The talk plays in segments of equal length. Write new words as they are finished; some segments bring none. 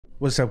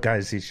What's up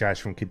guys, it's Josh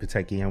from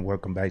KeepItTechie and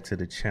welcome back to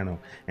the channel.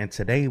 And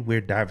today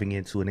we're diving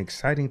into an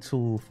exciting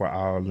tool for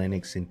our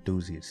Linux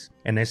enthusiasts,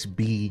 and that's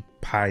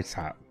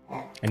BpyTop.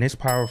 And this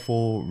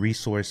powerful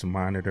resource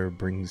monitor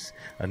brings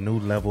a new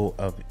level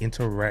of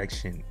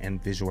interaction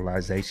and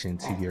visualization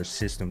to your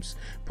system's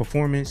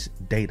performance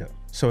data.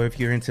 So if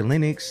you're into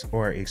Linux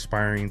or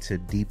aspiring to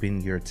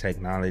deepen your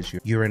tech knowledge,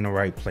 you're in the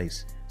right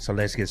place. So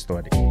let's get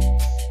started.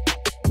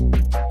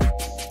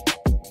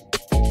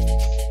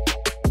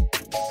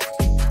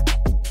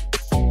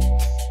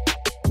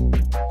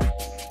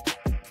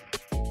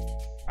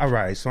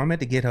 Alright, so I'm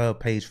at the GitHub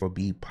page for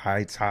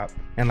BpyTop,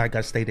 and like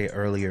I stated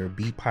earlier,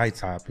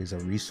 BpyTop is a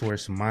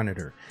resource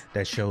monitor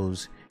that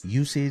shows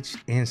usage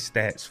and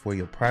stats for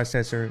your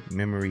processor,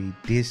 memory,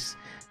 disk,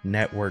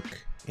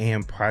 network,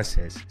 and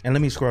process. And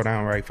let me scroll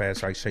down right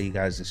fast so I can show you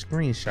guys a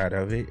screenshot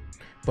of it.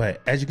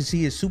 But as you can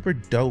see, it's super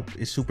dope,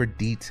 it's super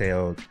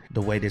detailed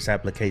the way this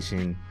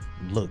application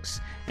looks.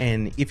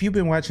 And if you've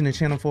been watching the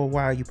channel for a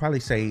while, you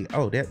probably say,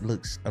 oh, that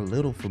looks a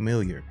little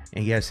familiar.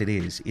 And yes, it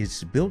is.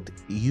 It's built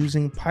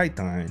using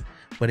Python,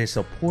 but it's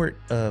a port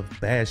of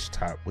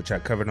BpyTop, which I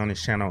covered on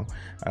this channel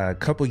a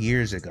couple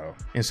years ago.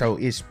 And so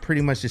it's pretty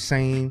much the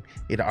same.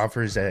 It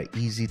offers an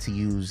easy to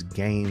use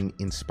game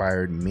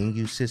inspired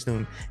menu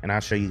system, and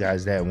I'll show you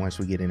guys that once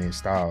we get it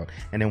installed.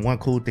 And then one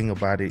cool thing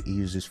about it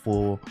uses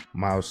full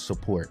mouse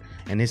support,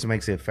 and this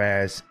makes it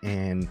fast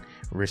and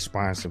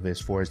responsive as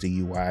far as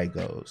the UI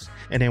goes.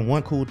 And then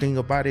one cool thing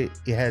about it,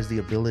 it has the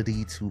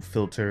ability to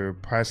filter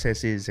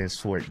processes and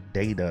sort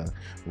data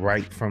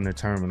right from the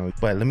terminal.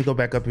 But let me go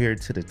back up here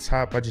to the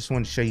top. I just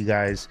want to show you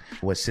guys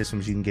what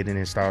systems you can get it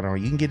installed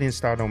on. You can get it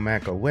installed on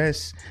Mac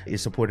OS.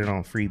 It's supported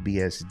on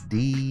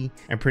FreeBSD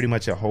and pretty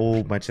much a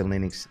whole bunch of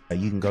Linux.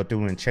 You can go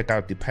through and check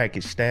out the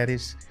package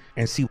status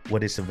and see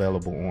what it's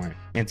available on.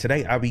 And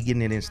today I'll be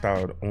getting it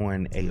installed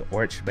on a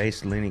Arch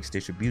based Linux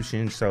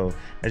distribution. So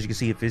as you can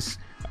see, if it's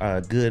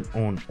good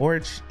on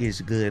Arch,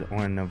 it's good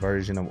on the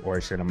version of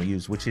Arch that I'm gonna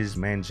use, which is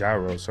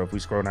Manjaro. So if we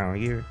scroll down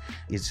here,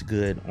 it's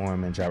good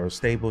on Manjaro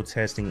stable,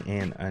 testing,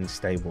 and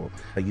unstable,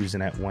 using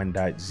that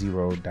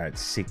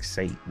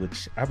 1.0.68,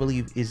 which I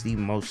believe is the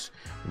most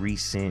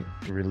recent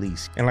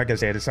release. And like I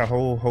said, it's a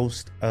whole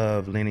host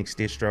of Linux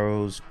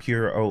distros: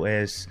 Pure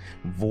OS,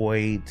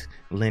 Void,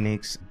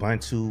 Linux,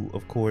 Ubuntu,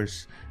 of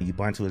course.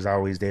 Ubuntu is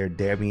always there,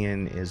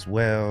 Debian as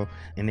well.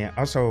 And then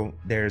also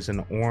there's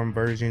an ARM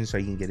version, so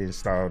you can get it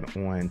installed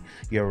on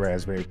your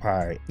Raspberry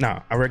Pi.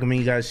 Now, I recommend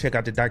you guys check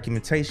out the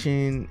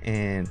documentation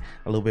and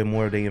a little bit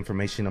more of the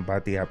information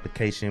about the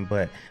application,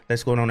 but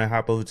let's go on and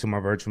hop over to my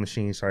virtual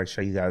machine so I can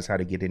show you guys how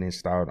to get it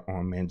installed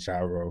on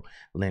Manjaro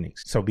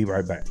Linux. So be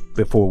right back.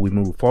 Before we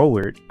move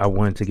forward, I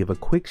wanted to give a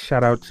quick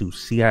shout out to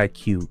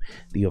CIQ,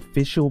 the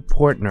official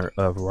partner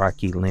of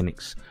Rocky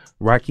Linux.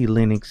 Rocky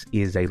Linux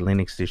is a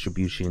Linux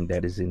distribution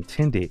that is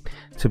intended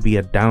to be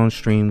a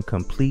downstream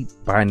complete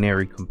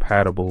binary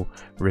compatible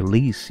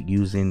release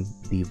using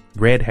the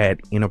Red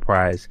Hat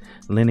Enterprise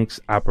Linux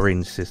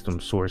operating system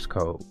source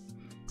code.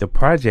 The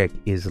project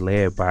is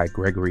led by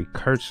Gregory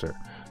Kurtzer,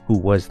 who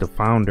was the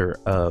founder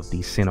of the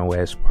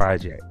CentOS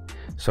project.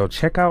 So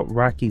check out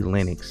Rocky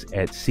Linux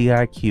at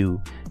ciq.co.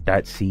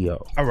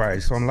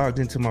 Alright, so I'm logged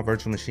into my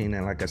virtual machine,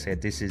 and like I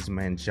said, this is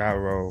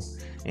Manjaro.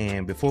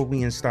 And before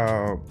we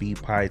install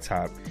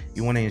BpyTop,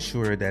 you want to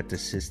ensure that the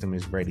system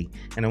is ready,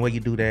 and the way you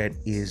do that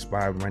is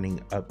by running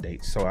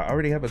updates. So I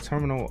already have a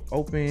terminal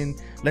open.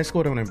 Let's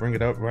go down and bring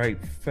it up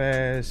right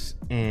fast.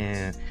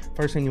 And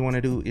first thing you want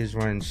to do is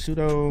run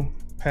sudo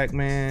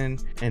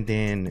pacman and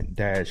then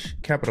dash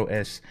capital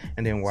S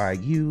and then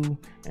YU,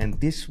 and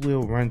this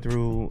will run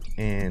through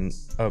and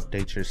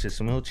update your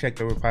system. It'll check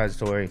the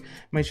repository,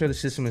 make sure the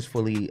system is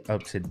fully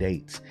up to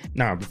date.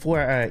 Now,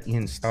 before I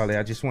install it,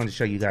 I just want to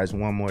show you guys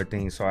one more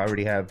thing. So I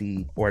already have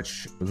the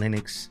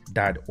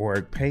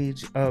archlinux.org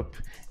page up,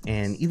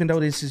 and even though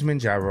this is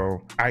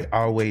Manjaro, I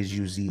always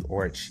use the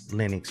Arch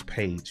Linux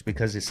page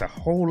because it's a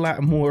whole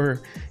lot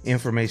more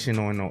information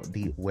on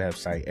the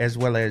website, as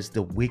well as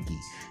the wiki.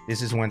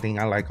 This is one thing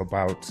I like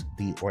about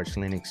the Arch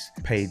Linux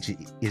page,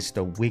 is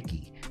the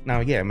wiki.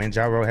 Now, yeah,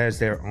 Manjaro has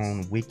their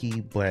own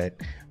wiki,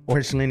 but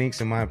Arch Linux,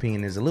 in my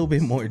opinion, is a little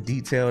bit more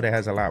detailed. It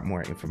has a lot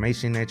more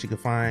information that you can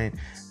find,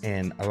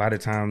 and a lot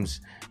of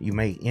times you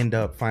may end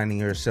up finding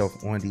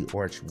yourself on the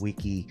Arch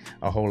wiki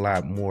a whole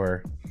lot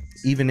more,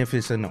 even if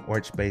it's an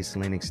Arch-based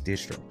Linux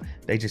distro.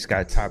 They just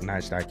got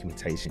top-notch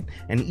documentation.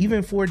 And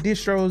even for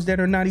distros that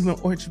are not even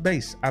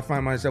Arch-based, I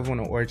find myself on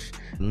the Arch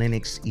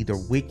Linux either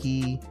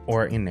wiki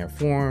or in their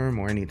forum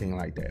or anything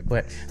like that.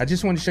 But I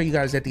just want to show you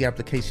guys that the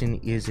application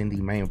is in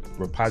the main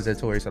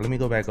repository. So let me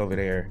go back over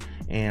there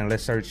and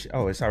let's search.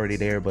 Oh, it's already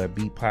there, but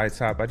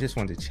BpyTop, I just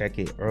wanted to check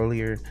it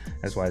earlier.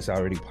 That's why it's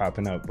already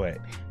popping up. But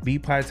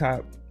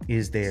BpyTop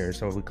is there.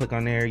 So if we click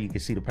on there, you can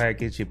see the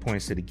package. It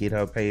points to the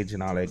GitHub page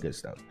and all that good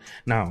stuff.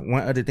 Now,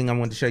 one other thing I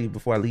wanted to show you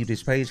before I leave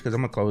this page, because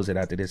I'm gonna close it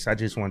after this, I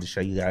just wanted to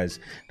show you guys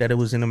that it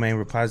was in the main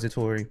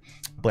repository.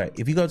 But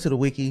if you go to the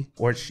wiki,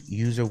 Orch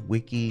user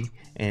wiki,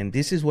 and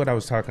this is what I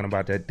was talking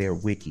about, that their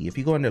wiki. If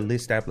you go into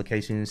list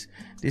applications,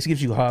 this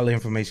gives you all the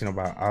information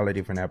about all the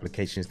different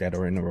applications that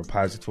are in the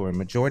repository.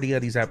 Majority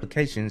of these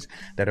applications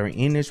that are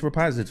in this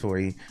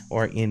repository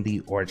are in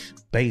the Orch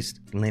based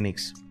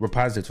Linux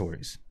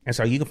repositories. And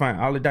so you can find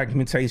all the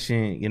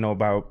documentation, you know,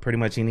 about pretty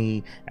much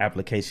any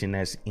application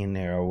that's in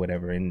there or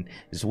whatever, and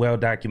it's well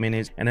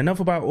documented. And enough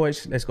about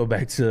Orch, let's go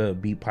back to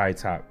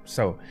BpyTop.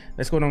 So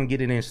let's go on and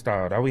get it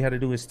installed. All we had to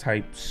do is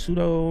type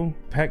sudo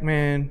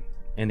pacman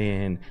and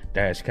then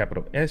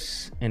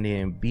 -S and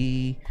then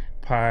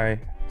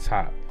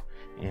BpyTop,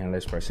 and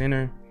let's press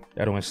enter.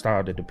 That'll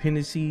install the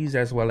dependencies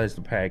as well as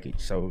the package.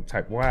 So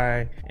type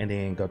Y and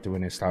then go through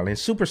and install it.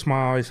 It's super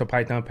small. It's a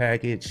Python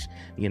package.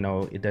 You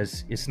know,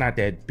 it's not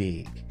that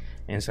big.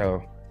 And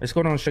so let's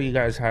go down and show you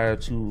guys how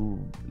to,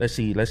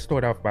 let's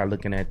start off by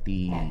looking at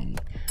the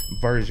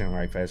version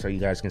right fast so you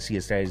guys can see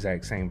it's the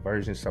exact same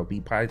version. So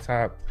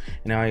BpyTop,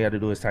 and all you have to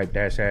do is type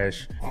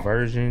 --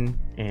 version,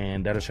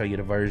 and that'll show you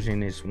the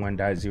version is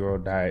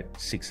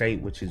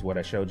 1.0.68, which is what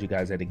I showed you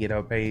guys at the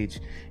GitHub page.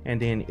 And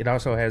then it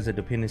also has a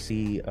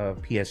dependency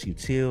of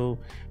psutil,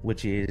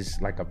 which is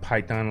like a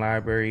Python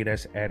library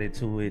that's added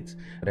to it.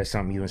 That's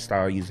something you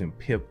install using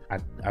pip,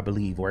 I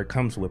believe, or it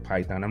comes with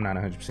Python. I'm not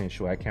 100%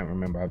 sure. I can't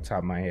remember off the top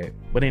of my head.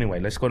 But anyway,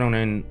 let's go down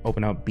and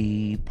open up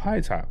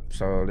BpyTop.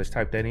 So let's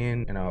type that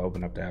in and I'll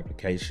open up the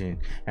application.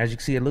 As you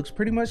can see, it looks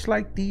pretty much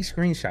like these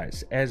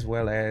screenshots as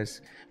well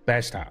as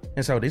BashTop.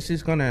 And so this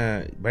is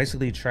gonna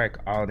basically track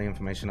all the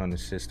information on the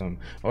system,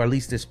 or at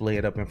least display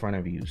it up in front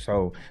of you.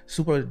 So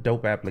super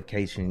dope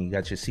application. You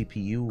got your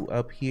CPU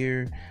up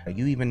here.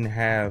 You even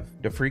have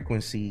the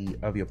frequency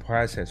of your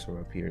processor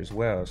up here as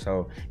well.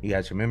 So you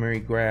got your memory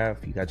graph,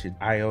 you got your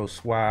IO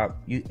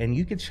swap, and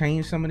you can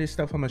change some of this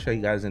stuff. I'm gonna show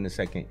you guys in a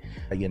second.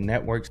 Your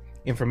networks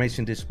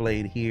information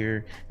displayed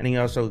here, and then you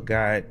also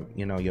got,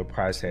 you know, your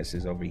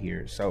processes over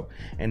here. So,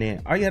 and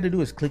then all you have to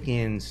do is click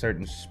in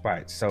certain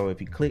spots. So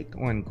if you click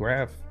on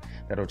graph,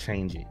 that'll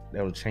change it.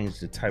 That'll change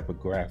the type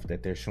of graph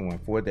that they're showing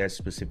for that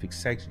specific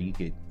section. You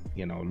could,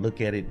 you know,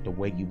 look at it the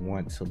way you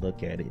want to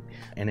look at it,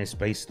 and it's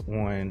based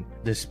on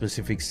the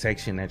specific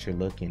section that you're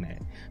looking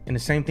at. And the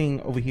same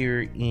thing over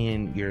here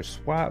in your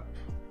swap.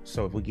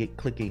 So if we get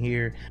clicking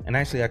here, and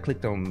actually I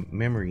clicked on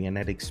memory and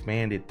that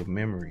expanded the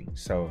memory,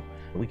 so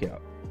we can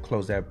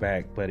close that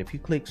back. But if you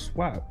click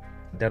swap,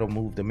 that'll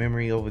move the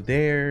memory over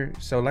there.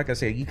 So like I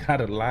said, you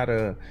got a lot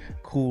of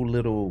cool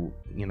little,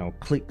 you know,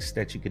 clicks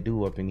that you could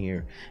do up in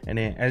here. And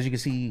then as you can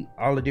see,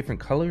 all the different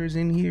colors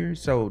in here.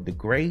 So the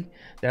gray,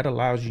 that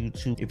allows you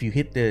to, if you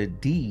hit the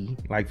D,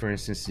 like for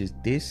instance is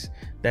this,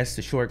 that's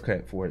the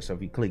shortcut for it. So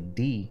if you click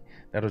D,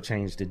 that'll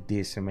change the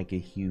dis and make it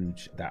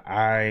huge. The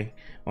I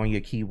on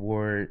your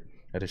keyboard,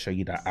 that'll show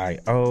you the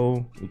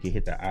IO. You can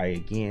hit the I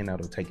again,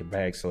 that'll take it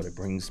back, so it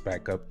brings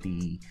back up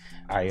the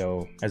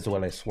IO, as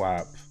well as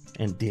swap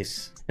and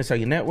dis. And so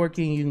your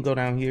networking, you can go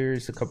down here.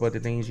 It's a couple other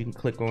things you can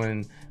click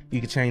on. You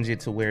can change it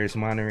to where it's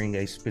monitoring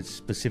a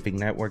specific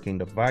networking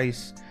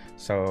device.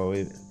 So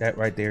that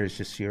right there is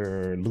just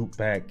your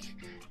loopback,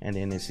 and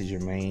then this is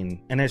your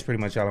main, and that's pretty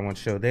much all I want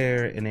to show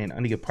there. And then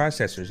under your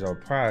processors or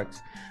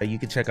procs, you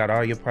can check out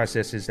all your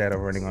processes that are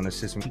running on the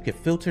system. You can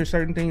filter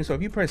certain things. So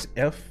if you press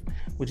F,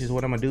 which is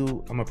what I'm gonna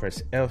do, I'm gonna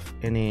press F,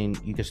 and then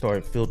you can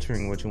start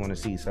filtering what you want to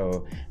see.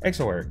 So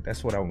XOR,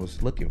 that's what I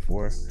was looking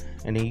for,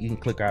 and then you can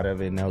click out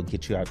of it and they'll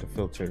get you out the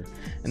filter.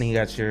 And then you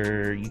got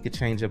your, you can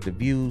change up the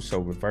view, so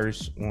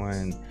reverse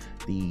on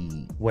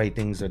the way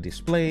things are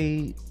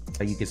displayed.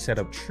 You can set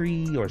up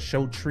tree or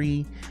show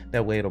tree,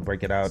 that way it'll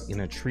break it out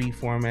in a tree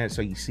format,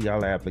 so you see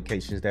all the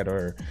applications that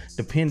are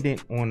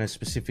dependent on a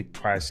specific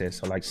process.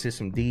 So like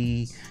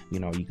systemd, you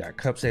know, you got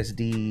cups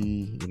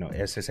SD, you know,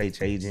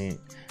 SSH agent,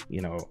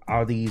 you know,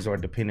 all these are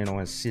dependent on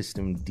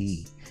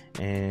systemd,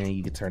 and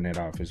you can turn that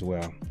off as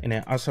well. And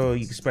then also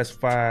you can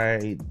specify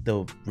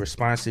the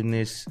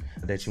responsiveness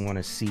that you want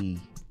to see,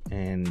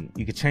 and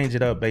you can change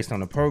it up based on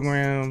the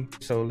program.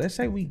 So let's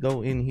say we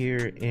go in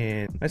here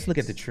and let's look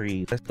at the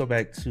tree. Let's go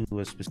back to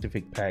a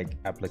specific pack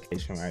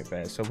application right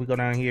fast. So if we go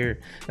down here,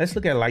 let's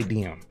look at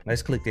LightDM.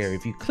 Let's click there.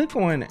 If you click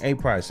on a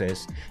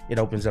process, it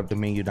opens up the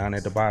menu down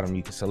at the bottom.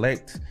 You can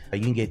select, you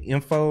can get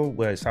info,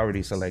 well, it's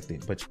already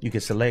selected, but you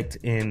can select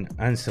and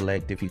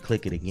unselect if you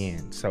click it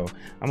again. So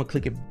I'm gonna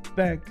click it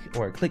back,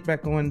 or click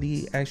back on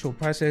the actual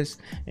process.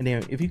 And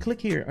then if you click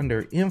here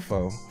under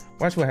info,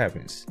 watch what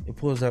happens. It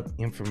pulls up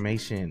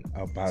information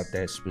information about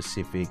that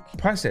specific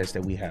process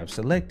that we have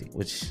selected,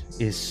 which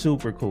is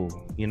super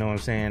cool. You know what I'm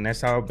saying?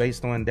 That's all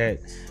based on that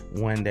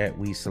one that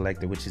we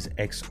selected, which is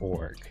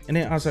Xorg. And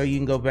then also you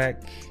can go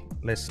back,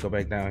 let's go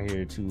back down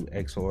here to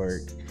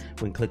Xorg.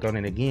 We can click on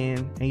it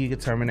again and you can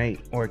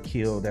terminate or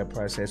kill that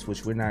process,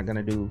 which we're not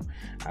gonna do.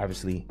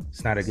 Obviously,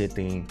 it's not a good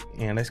thing.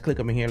 And let's click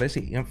up in here, let's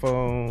see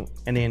info.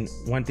 And then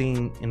one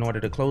thing, in order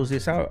to close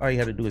this out, all you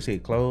have to do is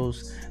hit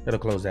close. That'll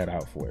close that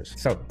out for us.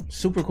 So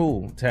super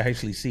cool to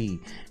actually see.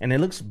 And it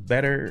looks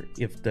better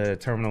if the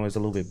terminal is a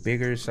little bit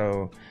bigger.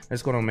 So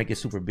let's go and make it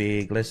super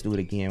big. Let's do it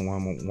again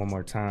one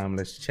more time.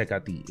 Let's check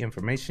out the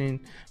information.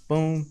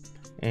 Boom.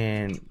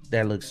 And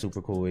that looks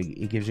super cool.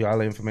 It gives you all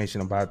the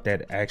information about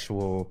that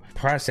actual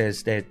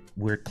process that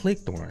we're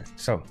clicked on.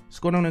 So let's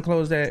go down and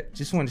close that.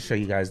 Just wanted to show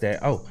you guys that.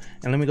 Oh,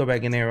 and let me go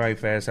back in there right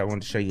fast. I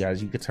wanted to show you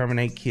guys, you can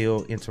terminate,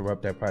 kill,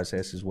 interrupt that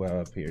process as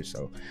well up here.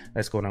 So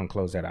let's go down and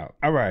close that out.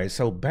 All right,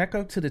 so back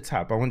up to the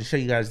top. I want to show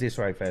you guys this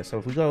right fast. So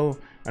if we go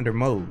under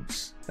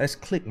modes, let's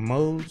click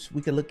modes.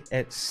 We can look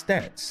at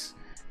stats.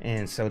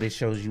 And so this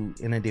shows you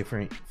in a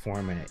different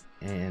format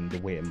and the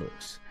way it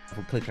looks. If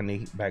we click on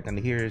the back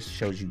under here, it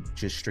shows you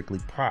just strictly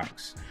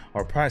procs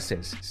or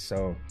processes.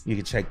 So you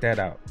can check that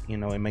out. You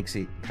know, it makes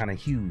it kind of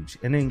huge.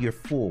 And then you're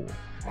full.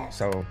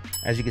 So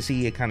as you can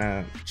see, it kind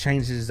of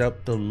changes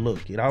up the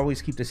look. It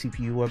always keeps the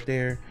CPU up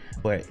there,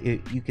 but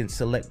you can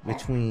select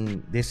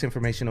between this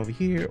information over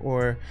here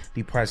or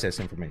the process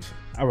information.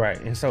 All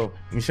right, and so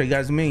let me show you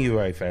guys the menu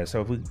right fast.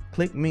 So if we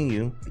click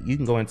menu, you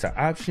can go into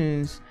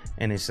options,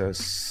 and it's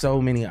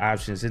so many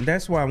options, and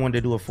that's why I wanted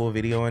to do a full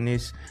video on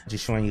this,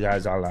 just showing you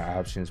guys all the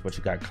options. But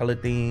you got color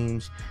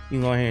themes. You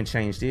can go ahead and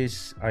change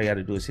this. All you got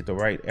to do is hit the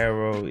right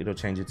arrow. It'll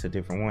change it to a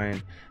different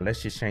one.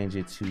 Let's just change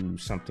it to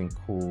something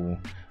cool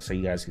so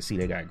you guys can see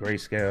they got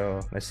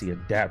grayscale. Let's see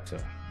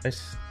adapter.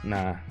 Let's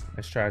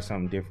try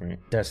something different.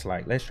 Dust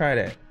light. Let's try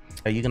that.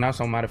 You can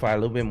also modify a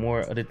little bit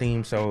more of the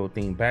theme. So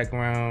theme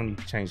background, you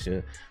can change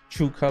the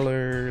true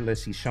color.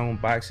 Let's see, shown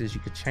boxes. You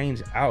could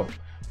change out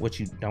what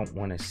you don't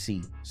want to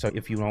see. So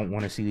if you don't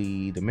want to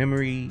see the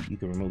memory, you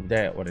can remove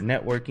that, or the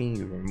networking,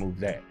 you can remove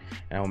that,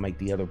 and it'll make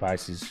the other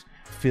boxes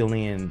fill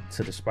in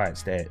to the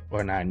spots that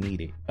are not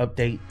needed.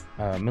 Update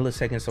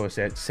milliseconds, so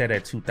it's set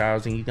at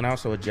 2000. You can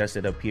also adjust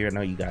it up here. I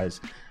know you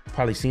guys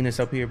probably seen this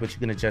up here, but you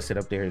can adjust it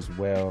up there as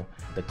well.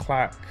 The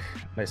clock,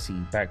 let's see,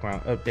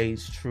 background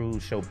updates, true,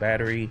 show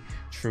battery,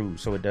 true,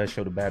 so it does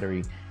show the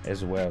battery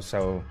as well.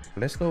 So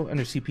let's go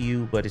under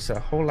CPU, but it's a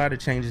whole lot of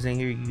changes in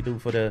here you can do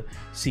for the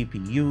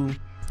CPU.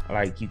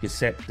 Like you can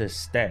set the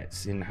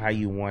stats and how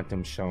you want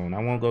them shown.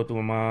 I won't go through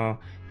them all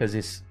because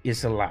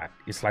it's a lot.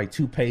 It's like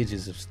 2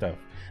 pages of stuff.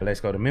 Let's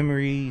go to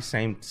memory,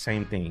 same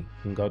thing. You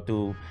can go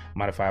through,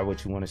 modify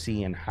what you want to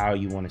see and how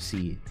you want to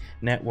see it.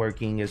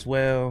 Networking as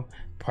well,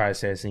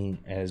 processing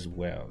as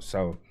well.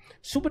 So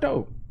super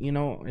dope, you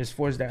know, as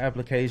far as the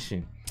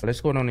application. Let's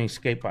go down and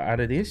escape out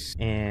of this,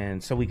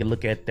 and so we can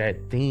look at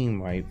that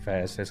theme right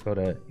fast. Let's go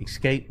to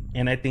escape,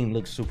 and that theme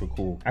looks super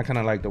cool. I kind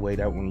of like the way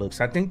that one looks.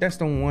 I think that's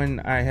the one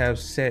I have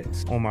set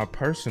on my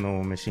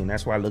personal machine.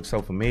 That's why it looks so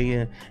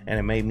familiar, and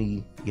it made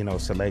me, you know,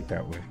 select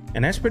that way.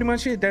 And that's pretty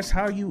much it. That's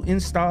how you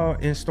install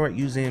and start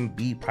using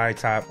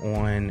BpyTop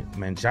on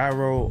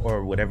Manjaro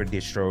or whatever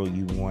distro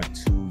you want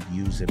to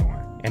use it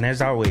on. And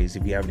as always,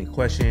 if you have any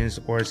questions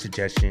or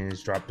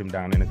suggestions, drop them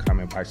down in the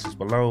comment boxes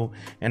below.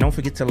 And don't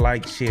forget to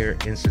like, share,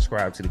 and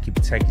subscribe to the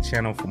KeepItTechie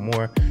channel for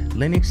more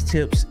Linux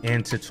tips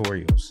and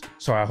tutorials.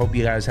 So I hope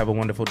you guys have a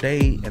wonderful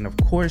day. And of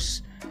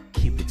course,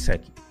 keep it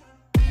techie.